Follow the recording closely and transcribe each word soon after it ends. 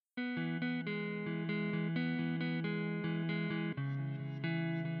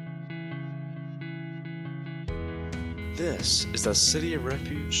This is the City of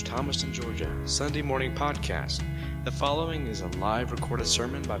Refuge, Thomaston, Georgia, Sunday morning podcast. The following is a live recorded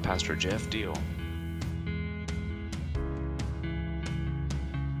sermon by Pastor Jeff Deal.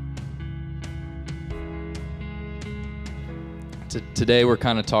 Today we're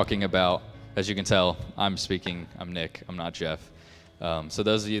kind of talking about, as you can tell, I'm Nick, I'm not Jeff. So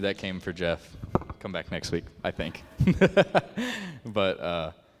those of you that came for Jeff, come back next week, I think.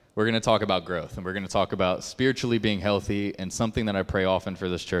 But we're going to talk about growth, and we're going to talk about spiritually being healthy, and something that I pray often for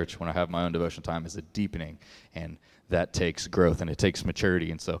this church when I have my own devotion time is a deepening, and that takes growth, and it takes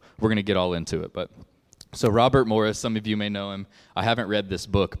maturity, and so we're going to get all into it. So Robert Morris, some of you may know him. I haven't read this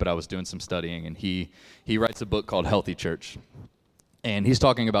book, but I was doing some studying, and he writes a book called Healthy Church. And he's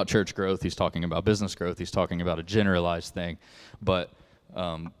talking about church growth, he's talking about business growth, he's talking about a generalized thing, but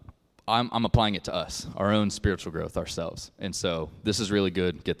I'm applying it to us, our own spiritual growth ourselves. And so this is really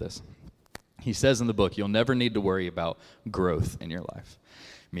good. Get this. He says in the book, you'll never need to worry about growth in your life.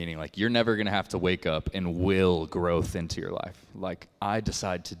 Meaning, like, you're never going to have to wake up and will growth into your life. Like, I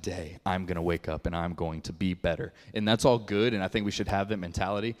decide today I'm going to wake up and I'm going to be better. And that's all good, and I think we should have that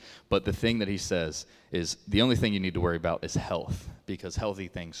mentality. But the thing that he says is the only thing you need to worry about is health, because healthy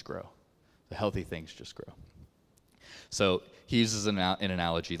things grow. The healthy things just grow. So he uses an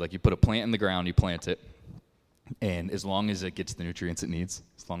analogy, like you put a plant in the ground, you plant it, and as long as it gets the nutrients it needs,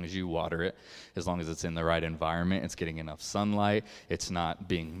 as long as you water it, as long as it's in the right environment, it's getting enough sunlight, it's not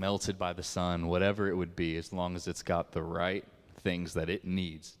being melted by the sun, whatever it would be, as long as it's got the right things that it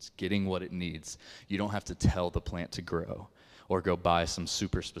needs, it's getting what it needs, you don't have to tell the plant to grow or go buy some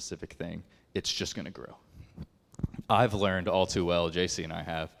super specific thing. It's just going to grow. I've learned all too well, JC and I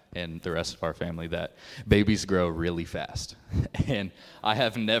have, and the rest of our family, that babies grow really fast. And I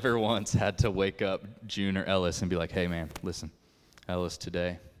have never once had to wake up June or Ellis and be like, hey man, listen, Ellis,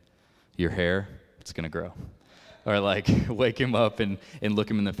 today, your hair, it's gonna grow. Or like wake him up and look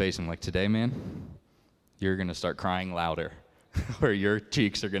him in the face and I'm like, today man, you're gonna start crying louder or your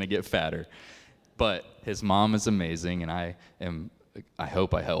cheeks are gonna get fatter. But his mom is amazing, and I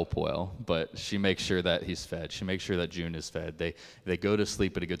hope I help well, but she makes sure that he's fed. She makes sure that June is fed. They go to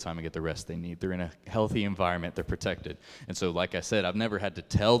sleep at a good time and get the rest they need. They're in a healthy environment. They're protected. And so, like I said, I've never had to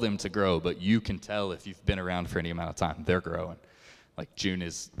tell them to grow, but you can tell if you've been around for any amount of time. They're growing. Like June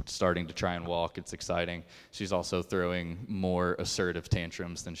is starting to try and walk. It's exciting. She's also throwing more assertive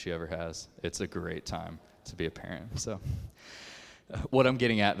tantrums than she ever has. It's a great time to be a parent. So what I'm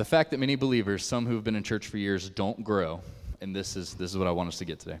getting at, the fact that many believers, some who've been in church for years, don't grow, and this is what I want us to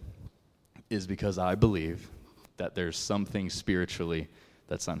get today, is because I believe that there's something spiritually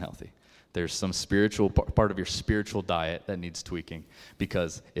that's unhealthy. There's some spiritual part of your spiritual diet that needs tweaking,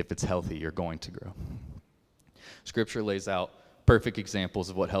 because if it's healthy, you're going to grow. Scripture lays out perfect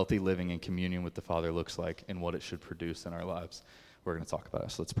examples of what healthy living in communion with the Father looks like and what it should produce in our lives. We're going to talk about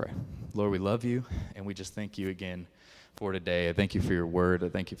it, so let's pray. Lord, we love you, and we just thank you again for today. I thank you for your word. I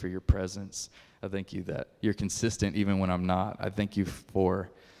thank you for your presence. I thank you that you're consistent even when I'm not. I thank you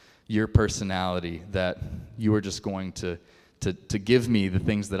for your personality, that you are just going to give me the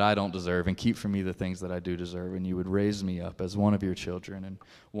things that I don't deserve and keep from me the things that I do deserve, and you would raise me up as one of your children and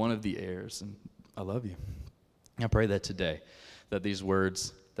one of the heirs, and I love you. I pray that today, that these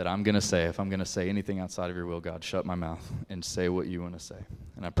words that I'm going to say, if I'm going to say anything outside of your will, God, shut my mouth and say what you want to say.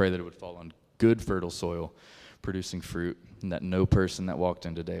 And I pray that it would fall on good, fertile soil, producing fruit, and that no person that walked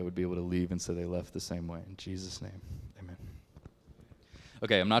in today would be able to leave and say they left the same way. In Jesus' name, amen.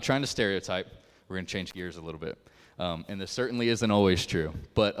 Okay, I'm not trying to stereotype. We're going to change gears a little bit. And this certainly isn't always true,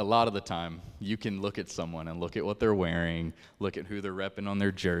 but a lot of the time, you can look at someone and look at what they're wearing, look at who they're repping on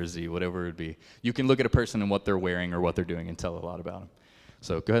their jersey, whatever it would be. You can look at a person and what they're wearing or what they're doing and tell a lot about them.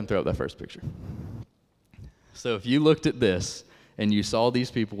 So go ahead and throw up that first picture. So if you looked at this and you saw these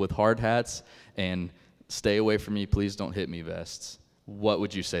people with hard hats and stay away from me, please don't hit me vests, what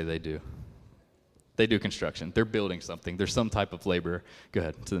would you say they do? They do construction. They're building something. They're some type of laborer. Go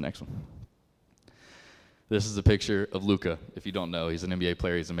ahead to the next one. This is a picture of Luka. If you don't know, he's an NBA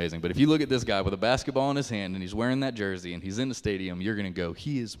player. He's amazing. But if you look at this guy with a basketball in his hand and he's wearing that jersey and he's in the stadium, you're going to go,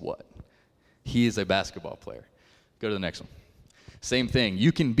 he is what? He is a basketball player. Go to the next one. Same thing.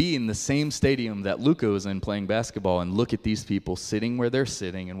 You can be in the same stadium that Luka was in playing basketball and look at these people sitting where they're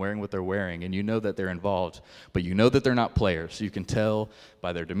sitting and wearing what they're wearing, and you know that they're involved, but you know that they're not players. You can tell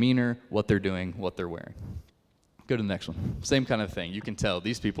by their demeanor, what they're doing, what they're wearing. Go to the next one. Same kind of thing. You can tell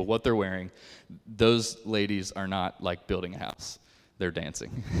these people, what they're wearing. Those ladies are not like building a house. They're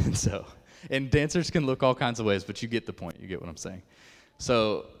dancing. And dancers can look all kinds of ways, but you get the point. You get what I'm saying.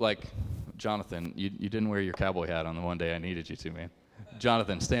 So, like, Jonathan, you didn't wear your cowboy hat on the one day I needed you to, man.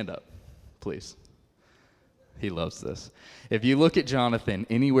 Jonathan, stand up, please. He loves this. If you look at Jonathan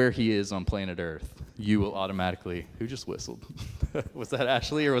anywhere he is on planet Earth, you will automatically, who just whistled? Was that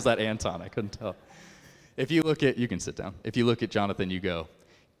Ashley or was that Anton? I couldn't tell. You can sit down. If you look at Jonathan, you go,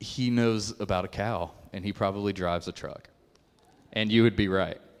 he knows about a cow and he probably drives a truck. And you would be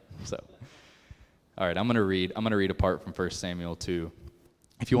right. So, all right, I'm going to read a part from 1 Samuel 2.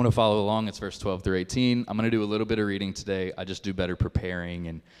 If you want to follow along, it's verse 12 through 18. I'm going to do a little bit of reading today. I just do better preparing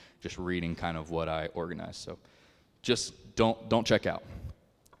and just reading kind of what I organize. So just don't check out.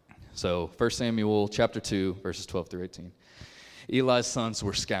 So 1 Samuel chapter 2, verses 12 through 18. Eli's sons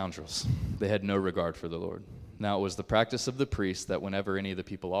were scoundrels. They had no regard for the Lord. Now it was the practice of the priest that whenever any of the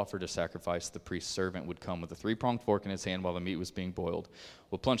people offered a sacrifice, the priest's servant would come with a 3-pronged fork in his hand while the meat was being boiled.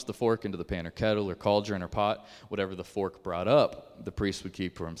 Would plunge the fork into the pan or kettle or cauldron or pot. Whatever the fork brought up, the priest would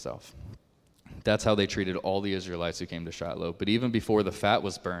keep for himself. That's how they treated all the Israelites who came to Shiloh. But even before the fat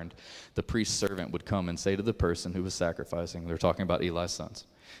was burned, the priest's servant would come and say to the person who was sacrificing, they're talking about Eli's sons,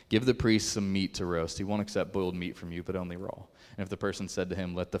 give the priest some meat to roast. He won't accept boiled meat from you, but only raw. And if the person said to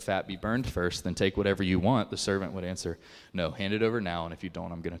him, let the fat be burned first, then take whatever you want, the servant would answer, no, hand it over now, and if you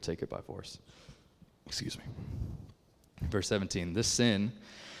don't, I'm going to take it by force. Excuse me. Verse 17, this sin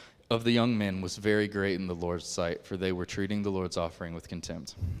of the young men was very great in the Lord's sight, for they were treating the Lord's offering with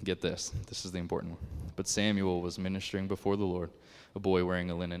contempt. Get this is the important one. But Samuel was ministering before the Lord, a boy wearing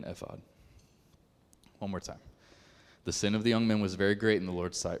a linen ephod. One more time. The sin of the young men was very great in the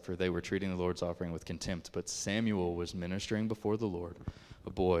Lord's sight, for they were treating the Lord's offering with contempt. But Samuel was ministering before the Lord,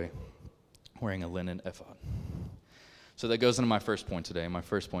 a boy wearing a linen ephod. So that goes into my first point today.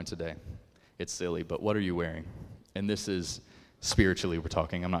 It's silly, but what are you wearing? And this is spiritually we're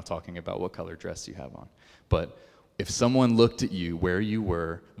talking. I'm not talking about what color dress you have on. But if someone looked at you, where you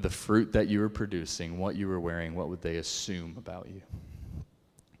were, the fruit that you were producing, what you were wearing, what would they assume about you?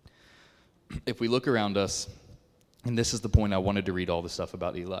 If we look around us, and this is the point I wanted to read all the stuff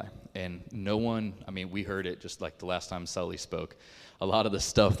about Eli. And we heard it just like the last time Sully spoke. A lot of the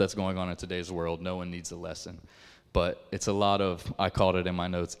stuff that's going on in today's world, no one needs a lesson. But it's a lot of, I called it in my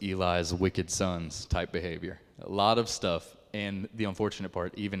notes, Eli's wicked sons type behavior. A lot of stuff, and the unfortunate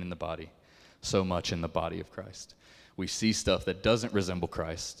part, even in the body. So much in the body of Christ. We see stuff that doesn't resemble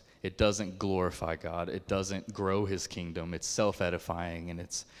Christ. It doesn't glorify God. It doesn't grow his kingdom. It's self-edifying, and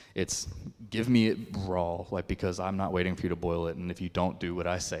it's give me it raw, like, because I'm not waiting for you to boil it, and if you don't do what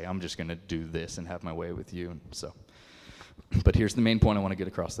I say, I'm just going to do this and have my way with you. And so, but here's the main point I want to get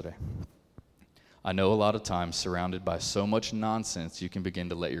across today. I know a lot of times, surrounded by so much nonsense, you can begin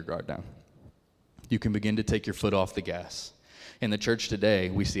to let your guard down. You can begin to take your foot off the gas. In the church today,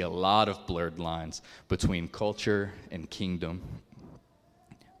 we see a lot of blurred lines between culture and kingdom.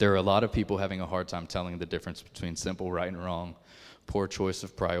 There are a lot of people having a hard time telling the difference between simple right and wrong, poor choice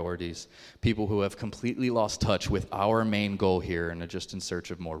of priorities, people who have completely lost touch with our main goal here and are just in search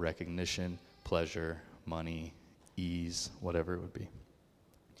of more recognition, pleasure, money, ease, whatever it would be.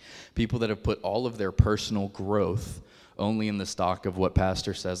 People that have put all of their personal growth only in the stock of what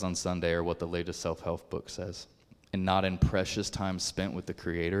pastor says on Sunday or what the latest self-help book says, and not in precious time spent with the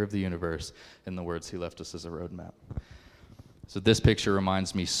creator of the universe and the words he left us as a roadmap. So this picture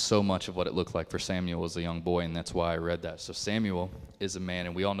reminds me so much of what it looked like for Samuel as a young boy, and that's why I read that. So Samuel is a man,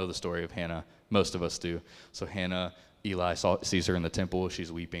 and we all know the story of Hannah. Most of us do. So Hannah, Eli sees her in the temple.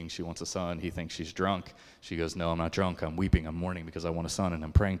 She's weeping. She wants a son. He thinks she's drunk. She goes, no, I'm not drunk. I'm weeping. I'm mourning because I want a son, and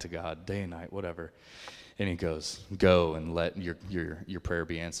I'm praying to God day and night, whatever. And he goes, go and let your prayer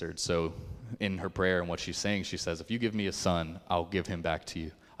be answered. So in her prayer and what she's saying, she says, if you give me a son, I'll give him back to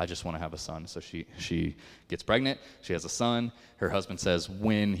you. I just want to have a son. So she gets pregnant. She has a son. Her husband says,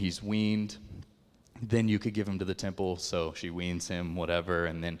 when he's weaned, then you could give him to the temple. So she weans him, whatever,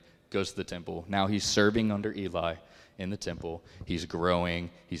 and then goes to the temple. Now he's serving under Eli in the temple. He's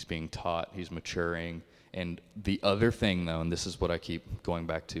growing. He's being taught. He's maturing. And the other thing, though, and this is what I keep going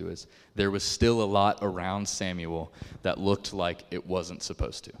back to, is there was still a lot around Samuel that looked like it wasn't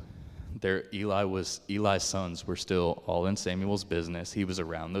supposed to. Eli's sons were still all in Samuel's business. He was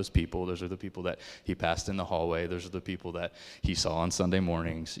around those people. Those are the people that he passed in the hallway. Those are the people that he saw on Sunday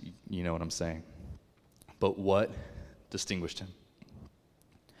mornings. You know what I'm saying. But what distinguished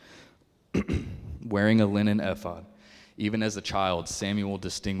him? Wearing a linen ephod. Even as a child, Samuel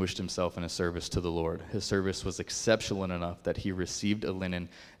distinguished himself in his service to the Lord. His service was exceptional enough that he received a linen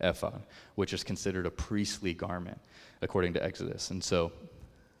ephod, which is considered a priestly garment, according to Exodus. And so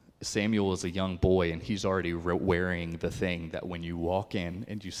Samuel is a young boy, and he's already wearing the thing that when you walk in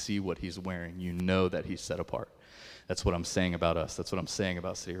and you see what he's wearing, you know that he's set apart. That's what I'm saying about us. That's what I'm saying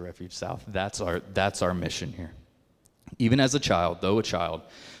about City of Refuge South. That's our mission here. Even as a child, though a child,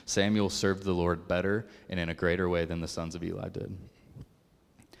 Samuel served the Lord better and in a greater way than the sons of Eli did.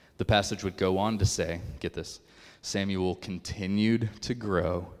 The passage would go on to say, get this, Samuel continued to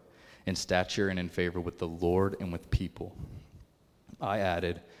grow in stature and in favor with the Lord and with people. I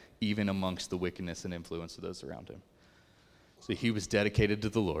added, even amongst the wickedness and influence of those around him. So he was dedicated to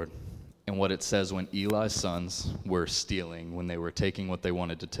the Lord. And what it says, when Eli's sons were stealing, when they were taking what they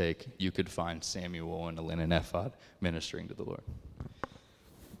wanted to take, you could find Samuel in a linen ephod ministering to the Lord.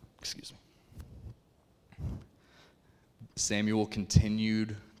 Excuse me. Samuel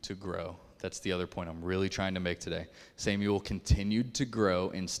continued to grow. That's the other point I'm really trying to make today. Samuel continued to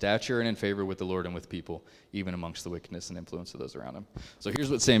grow in stature and in favor with the Lord and with people, even amongst the wickedness and influence of those around him. So here's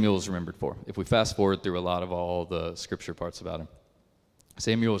what Samuel is remembered for. If we fast forward through a lot of all the scripture parts about him,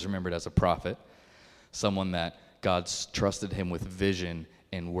 Samuel is remembered as a prophet, someone that God's trusted him with vision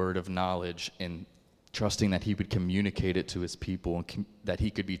and word of knowledge, and trusting that he would communicate it to his people and that he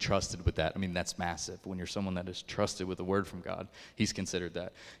could be trusted with that. I mean, that's massive. When you're someone that is trusted with a word from God, he's considered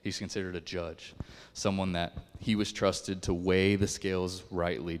that. He's considered a judge, someone that he was trusted to weigh the scales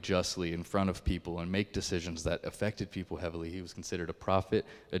rightly, justly in front of people and make decisions that affected people heavily. He was considered a prophet,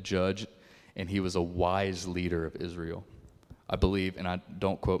 a judge, and he was a wise leader of Israel. I believe, and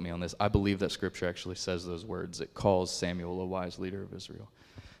don't quote me on this, I believe that Scripture actually says those words. It calls Samuel a wise leader of Israel.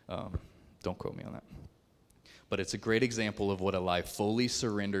 Don't quote me on that. But it's a great example of what a life fully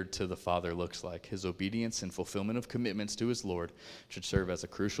surrendered to the Father looks like. His obedience and fulfillment of commitments to his Lord should serve as a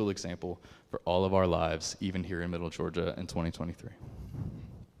crucial example for all of our lives, even here in Middle Georgia in 2023.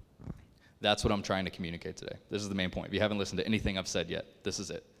 That's what I'm trying to communicate today. This is the main point. If you haven't listened to anything I've said yet, this is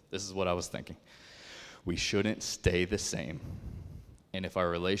it. This is what I was thinking. We shouldn't stay the same. And if our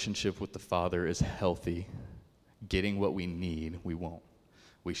relationship with the Father is healthy, getting what we need, we won't.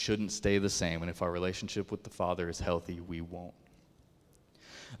 We shouldn't stay the same. And if our relationship with the Father is healthy, we won't.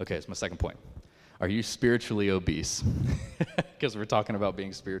 Okay, it's my second point. Are you spiritually obese? Because we're talking about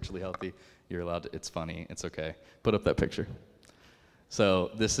being spiritually healthy. You're allowed to, it's funny, it's okay. Put up that picture. So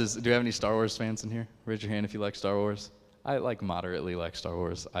this is, do you have any Star Wars fans in here? Raise your hand if you like Star Wars. I moderately like Star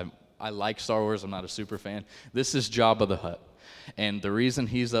Wars. I like Star Wars. I'm not a super fan. This is Jabba the Hutt. And the reason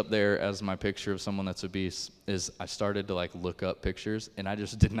he's up there as my picture of someone that's obese is I started to look up pictures, and I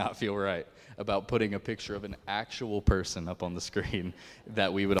just did not feel right about putting a picture of an actual person up on the screen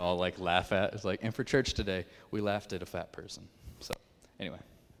that we would all laugh at. It's and for church today, we laughed at a fat person. So anyway,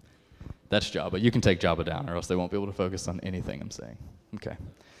 that's Jabba. You can take Jabba down, or else they won't be able to focus on anything I'm saying. Okay.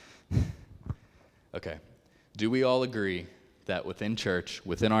 Okay. Do we all agree that within church,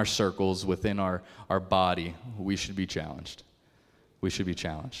 within our circles, within our body, we should be challenged? We should be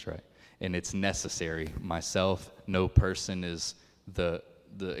challenged, right? And it's necessary. Myself, no person is the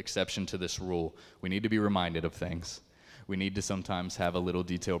exception to this rule. We need to be reminded of things. We need to sometimes have a little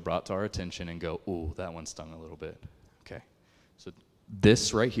detail brought to our attention and go, ooh, that one stung a little bit. Okay. So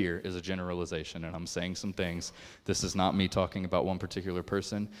this right here is a generalization, and I'm saying some things. This is not me talking about one particular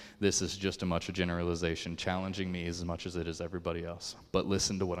person. This is just a generalization, challenging me as much as it is everybody else. But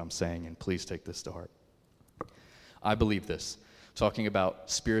listen to what I'm saying, and please take this to heart. I believe this. Talking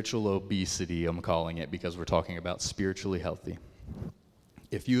about spiritual obesity, I'm calling it, because we're talking about spiritually healthy.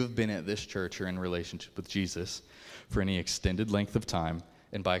 If you have been at this church or in relationship with Jesus for any extended length of time,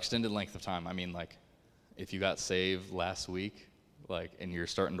 and by extended length of time, I mean if you got saved last week, and you're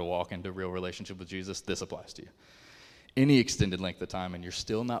starting to walk into real relationship with Jesus, this applies to you. Any extended length of time, and you're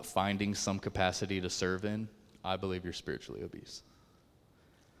still not finding some capacity to serve in, I believe you're spiritually obese.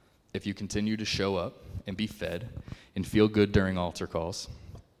 If you continue to show up and be fed and feel good during altar calls,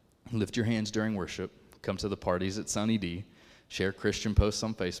 lift your hands during worship, come to the parties at Sunny D, share Christian posts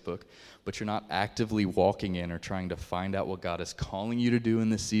on Facebook, but you're not actively walking in or trying to find out what God is calling you to do in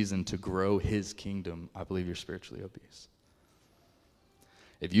this season to grow his kingdom, I believe you're spiritually obese.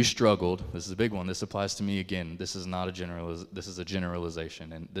 If you struggled, this is a big one, this applies to me again, this is a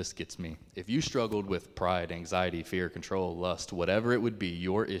generalization, and this gets me. If you struggled with pride, anxiety, fear, control, lust, whatever it would be,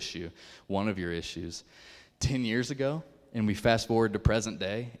 your issue, one of your issues, 10 years ago, and we fast forward to present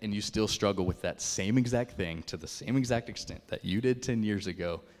day, and you still struggle with that same exact thing to the same exact extent that you did 10 years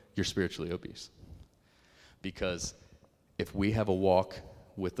ago, you're spiritually obese. Because if we have a walk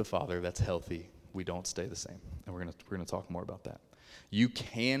with the Father that's healthy, we don't stay the same. And we're gonna talk more about that. You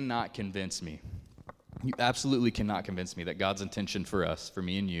cannot convince me. You absolutely cannot convince me that God's intention for us, for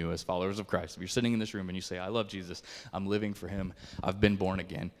me and you as followers of Christ, if you're sitting in this room and you say, I love Jesus, I'm living for him, I've been born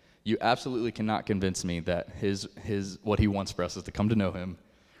again, you absolutely cannot convince me that what he wants for us is to come to know him,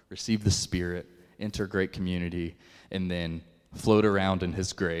 receive the Spirit, enter a great community, and then float around in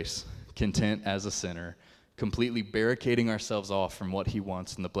his grace, content as a sinner, completely barricading ourselves off from what he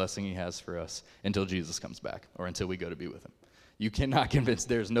wants and the blessing he has for us until Jesus comes back or until we go to be with him. You cannot convince,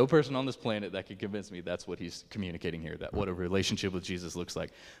 there's no person on this planet that can convince me that's what he's communicating here, that what a relationship with Jesus looks like.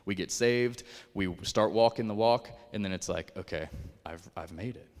 We get saved, we start walking the walk, and then it's like, okay, I've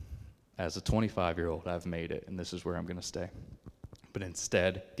made it. As a 25-year-old, I've made it, and this is where I'm going to stay. But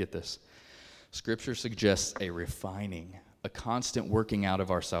instead, get this, Scripture suggests a refining, a constant working out of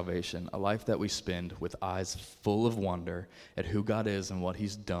our salvation, a life that we spend with eyes full of wonder at who God is and what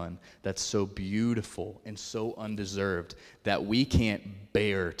he's done, that's so beautiful and so undeserved that we can't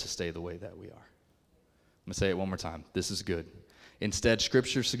bear to stay the way that we are. I'm going to say it one more time. This is good. Instead,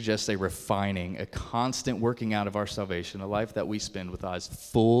 Scripture suggests a refining, a constant working out of our salvation, a life that we spend with eyes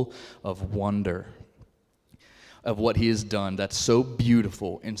full of wonder of what he has done that's so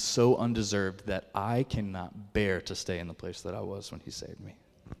beautiful and so undeserved that I cannot bear to stay in the place that I was when he saved me.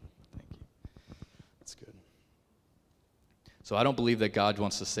 Thank you. That's good. So I don't believe that God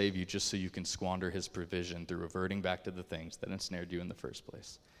wants to save you just so you can squander his provision through reverting back to the things that ensnared you in the first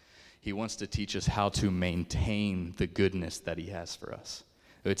place. He wants to teach us how to maintain the goodness that he has for us.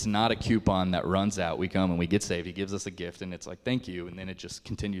 It's not a coupon that runs out. We come and we get saved. He gives us a gift, and it's like, thank you, and then it just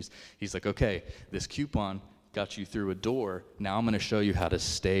continues. He's like, okay, this coupon got you through a door. Now I'm going to show you how to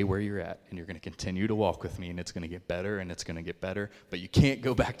stay where you're at, and you're going to continue to walk with me, and it's going to get better, and it's going to get better, but you can't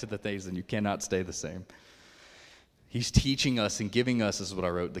go back to the things, and you cannot stay the same. He's teaching us and giving us, this is what I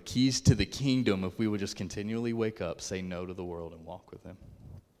wrote, the keys to the kingdom if we would just continually wake up, say no to the world, and walk with him.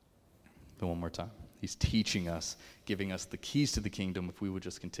 But one more time. He's teaching us, giving us the keys to the kingdom if we would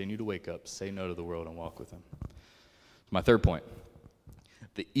just continue to wake up, say no to the world, and walk with him. My third point.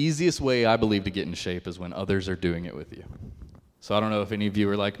 The easiest way, I believe, to get in shape is when others are doing it with you. So I don't know if any of you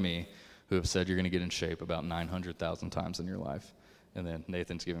are like me who have said you're going to get in shape about 900,000 times in your life. And then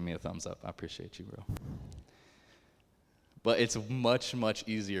Nathan's giving me a thumbs up. I appreciate you, bro. But it's much, much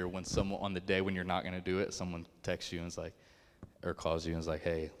easier when someone, on the day when you're not going to do it, someone texts you and is like, or calls you and is like,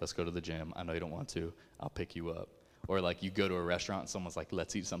 hey, let's go to the gym. I know you don't want to. I'll pick you up. Or like you go to a restaurant and someone's like,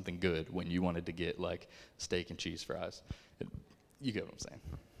 let's eat something good when you wanted to get like steak and cheese fries. You get what I'm saying.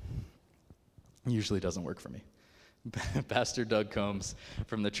 It usually doesn't work for me. Pastor Doug Combs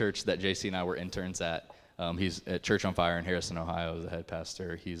from the church that JC and I were interns at, he's at Church on Fire in Harrison, Ohio, as the head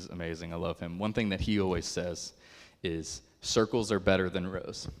pastor. He's amazing. I love him. One thing that he always says is circles are better than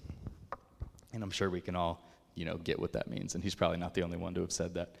rows. And I'm sure we can all, get what that means. And he's probably not the only one to have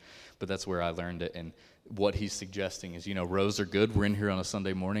said that. But that's where I learned it. And what he's suggesting is, rows are good. We're in here on a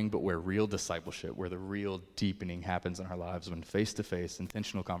Sunday morning, but where real discipleship, where the real deepening happens in our lives, when face-to-face,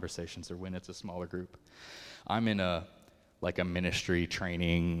 intentional conversations, or when it's a smaller group. I'm in a ministry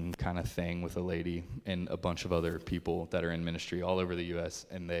training kind of thing with a lady and a bunch of other people that are in ministry all over the U.S.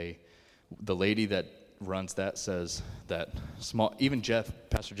 And the lady that runs that says that even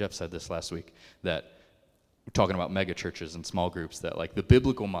Pastor Jeff said this last week, that we're talking about mega churches and small groups, that like the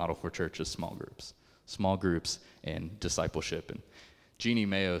biblical model for church is small groups and discipleship. And Jeannie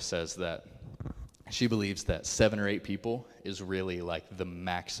Mayo says that she believes that 7 or 8 people is really like the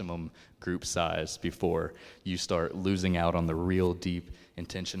maximum group size before you start losing out on the real deep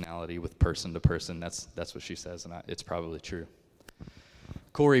intentionality with person to person. That's what she says, and it's probably true.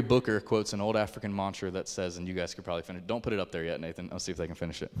 Cory Booker quotes an old African mantra that says, and you guys could probably finish. Don't put it up there yet, Nathan. I'll see if they can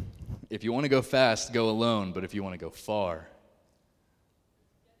finish it. If you want to go fast, go alone, but if you want to go far,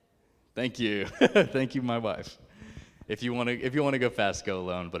 thank you. Thank you, my wife. If you want to go fast, go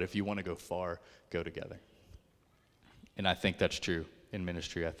alone, but if you want to go far, go together. And I think that's true in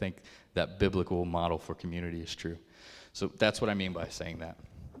ministry. I think that biblical model for community is true. So that's what I mean by saying that.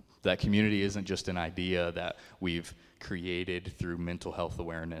 That community isn't just an idea that we've created through mental health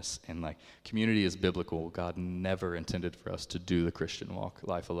awareness. And like community is biblical. God never intended for us to do the Christian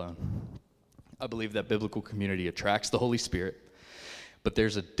life alone. I believe that biblical community attracts the Holy Spirit, but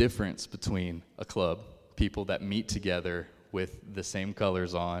there's a difference between a club, people that meet together with the same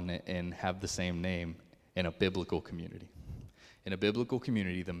colors on and have the same name, and a biblical community. In a biblical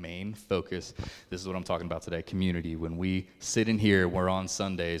community, the main focus, this is what I'm talking about today, community. When we sit in here, we're on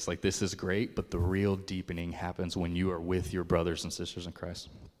Sundays, like this is great, but the real deepening happens when you are with your brothers and sisters in Christ.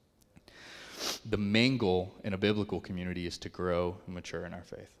 The main goal in a biblical community is to grow and mature in our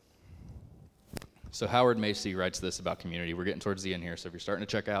faith. So Howard Macy writes this about community. We're getting towards the end here, so if you're starting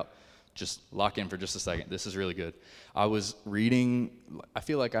to check out, just lock in for just a second. This is really good. I was reading, I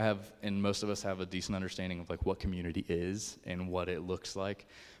feel like I have, and most of us have a decent understanding of like what community is and what it looks like,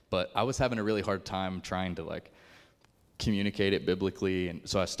 but I was having a really hard time trying to like communicate it biblically, and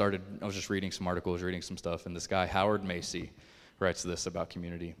so I was just reading some articles, reading some stuff, and this guy, Howard Macy, writes this about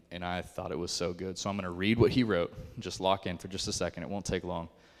community, and I thought it was so good. So I'm going to read what he wrote. Just lock in for just a second. It won't take long.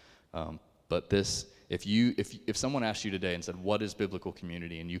 But this, if someone asked you today and said, what is biblical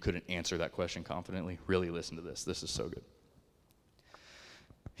community, and you couldn't answer that question confidently, really listen to this. This is so good.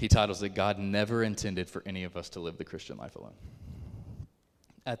 He titles it, God Never Intended for Any of Us to Live the Christian Life Alone.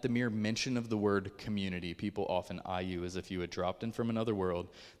 At the mere mention of the word community, people often eye you as if you had dropped in from another world,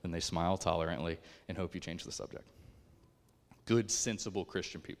 then they smile tolerantly and hope you change the subject. Good, sensible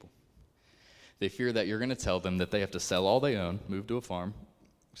Christian people. They fear that you're going to tell them that they have to sell all they own, move to a farm,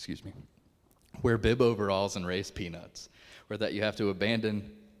 wear bib overalls and raise peanuts, or that you have to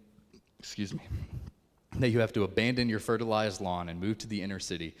abandon your fertilized lawn and move to the inner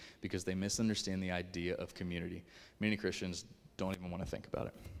city because they misunderstand the idea of community. Many Christians don't even want to think about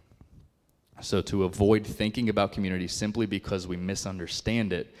it. So to avoid thinking about community simply because we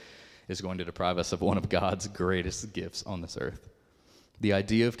misunderstand it is going to deprive us of one of God's greatest gifts on this earth. The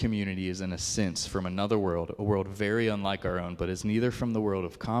idea of community is in a sense from another world, a world very unlike our own, but is neither from the world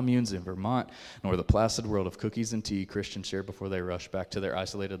of communes in Vermont nor the placid world of cookies and tea Christians share before they rush back to their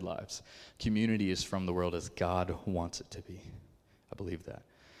isolated lives. Community is from the world as God wants it to be. I believe that.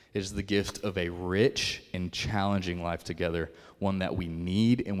 It is the gift of a rich and challenging life together, one that we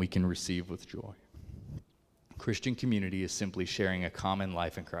need and we can receive with joy. Christian community is simply sharing a common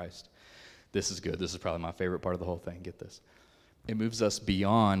life in Christ. This is good. This is probably my favorite part of the whole thing. Get this. It moves us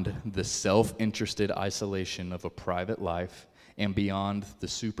beyond the self-interested isolation of a private life and beyond the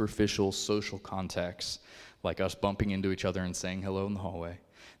superficial social contacts, like us bumping into each other and saying hello in the hallway,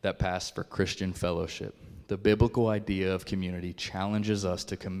 that pass for Christian fellowship. The biblical idea of community challenges us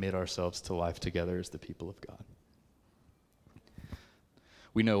to commit ourselves to life together as the people of God.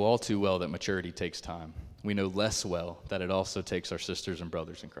 We know all too well that maturity takes time. We know less well that it also takes our sisters and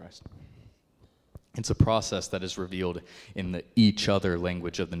brothers in Christ. It's a process that is revealed in the each other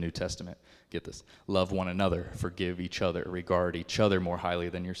language of the New Testament. Get this. Love one another, forgive each other, regard each other more highly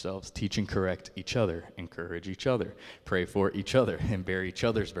than yourselves, teach and correct each other, encourage each other, pray for each other, and bear each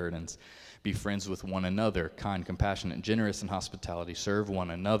other's burdens. Be friends with one another, kind, compassionate, generous in hospitality, serve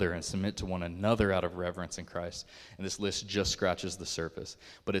one another, and submit to one another out of reverence in Christ. And this list just scratches the surface,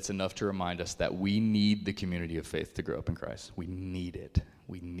 but it's enough to remind us that we need the community of faith to grow up in Christ. We need it.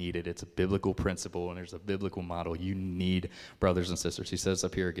 We need it. It's a biblical principle, and there's a biblical model. You need brothers and sisters. He says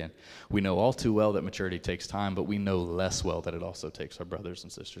up here again, we know all too well that maturity takes time, but we know less well that it also takes our brothers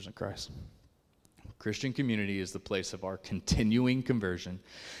and sisters in Christ. Christian community is the place of our continuing conversion.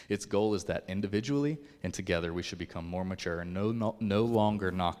 Its goal is that individually and together we should become more mature and no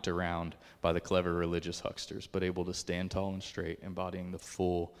longer knocked around by the clever religious hucksters, but able to stand tall and straight, embodying the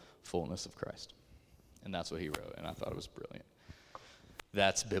fullness of Christ. And that's what he wrote, and I thought it was brilliant.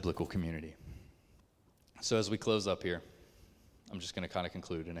 That's biblical community. So as we close up here, I'm just going to kind of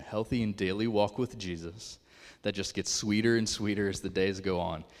conclude. In a healthy and daily walk with Jesus that just gets sweeter and sweeter as the days go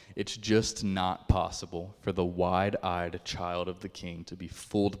on, it's just not possible for the wide-eyed child of the King to be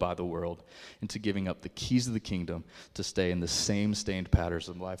fooled by the world into giving up the keys of the kingdom to stay in the same stained patterns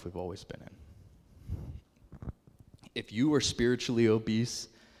of life we've always been in. If you are spiritually obese,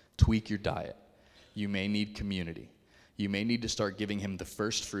 tweak your diet. You may need community. You may need to start giving him the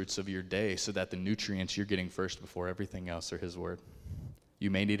first fruits of your day so that the nutrients you're getting first before everything else are his word. You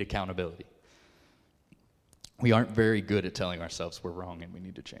may need accountability. We aren't very good at telling ourselves we're wrong and we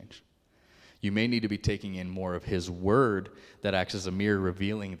need to change. You may need to be taking in more of his word that acts as a mirror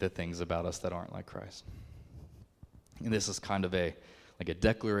revealing the things about us that aren't like Christ. And this is kind of a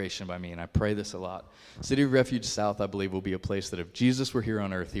declaration by me, and I pray this a lot. City of Refuge South, I believe, will be a place that if Jesus were here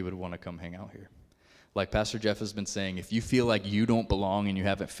on earth, he would want to come hang out here. Like Pastor Jeff has been saying, if you feel like you don't belong and you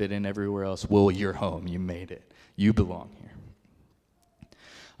haven't fit in everywhere else, well, you're home. You made it. You belong here.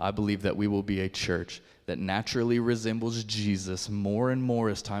 I believe that we will be a church that naturally resembles Jesus more and more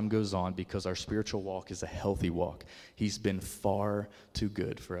as time goes on because our spiritual walk is a healthy walk. He's been far too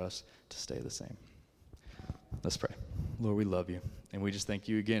good for us to stay the same. Let's pray. Lord, we love you, and we just thank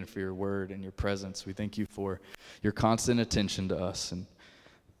you again for your word and your presence. We thank you for your constant attention to us, and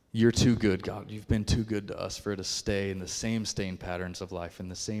you're too good, God. You've been too good to us for it to stay in the same stained patterns of life and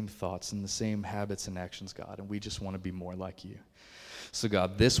the same thoughts and the same habits and actions, God, and we just want to be more like you. So,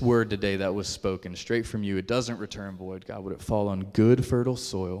 God, this word today that was spoken straight from you, it doesn't return void. God, would it fall on good, fertile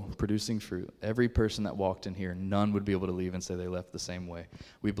soil, producing fruit? Every person that walked in here, none would be able to leave and say they left the same way.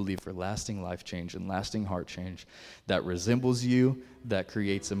 We believe for lasting life change and lasting heart change that resembles you, that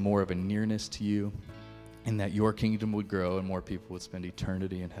creates a more of a nearness to you, and that your kingdom would grow and more people would spend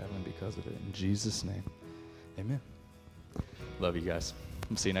eternity in heaven because of it. In Jesus' name, amen. Love you guys.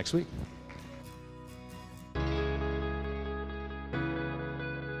 We'll see you next week.